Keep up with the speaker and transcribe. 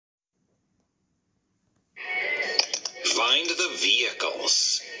Find the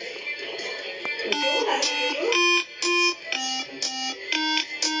vehicles.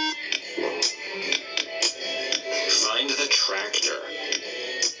 Find the tractor.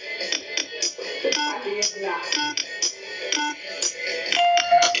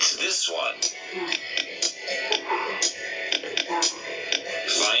 It's this one.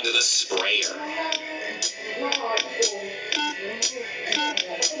 Find the sprayer.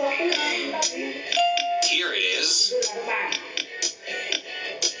 Here it is.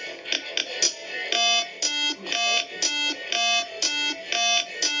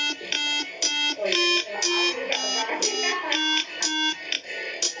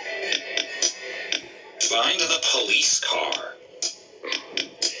 Find the police car.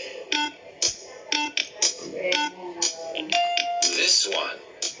 This one.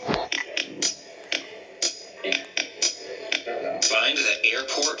 Find the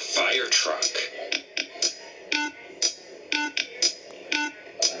airport fire truck.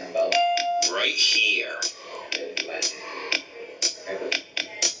 Right here.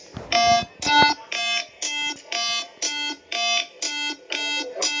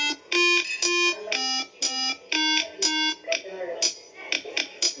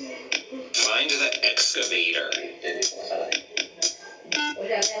 Find the excavator.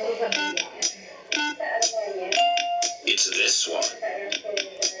 It's this one.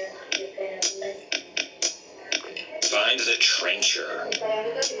 Find the trencher.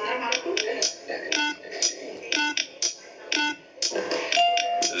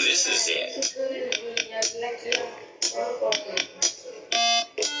 This is it.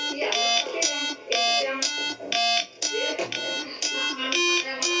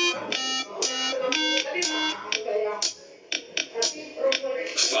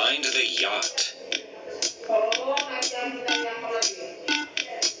 Find the yacht.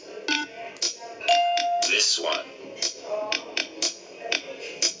 This one.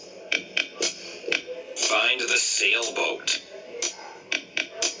 Find the sailboat.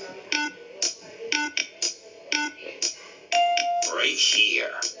 Right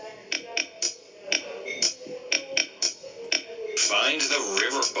here. Find the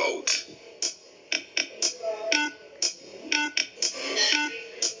riverboat.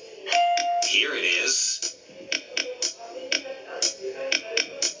 Here it is.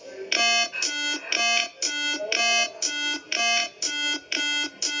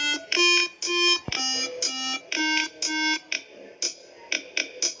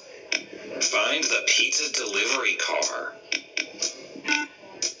 Find the pizza delivery car.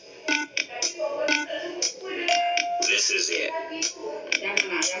 This is it.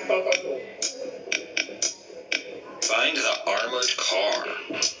 Find the armored car.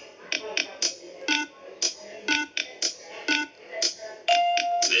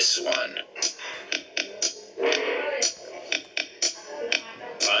 This one.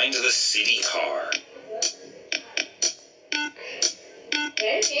 Find the city car.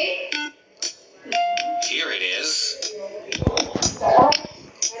 Here it is.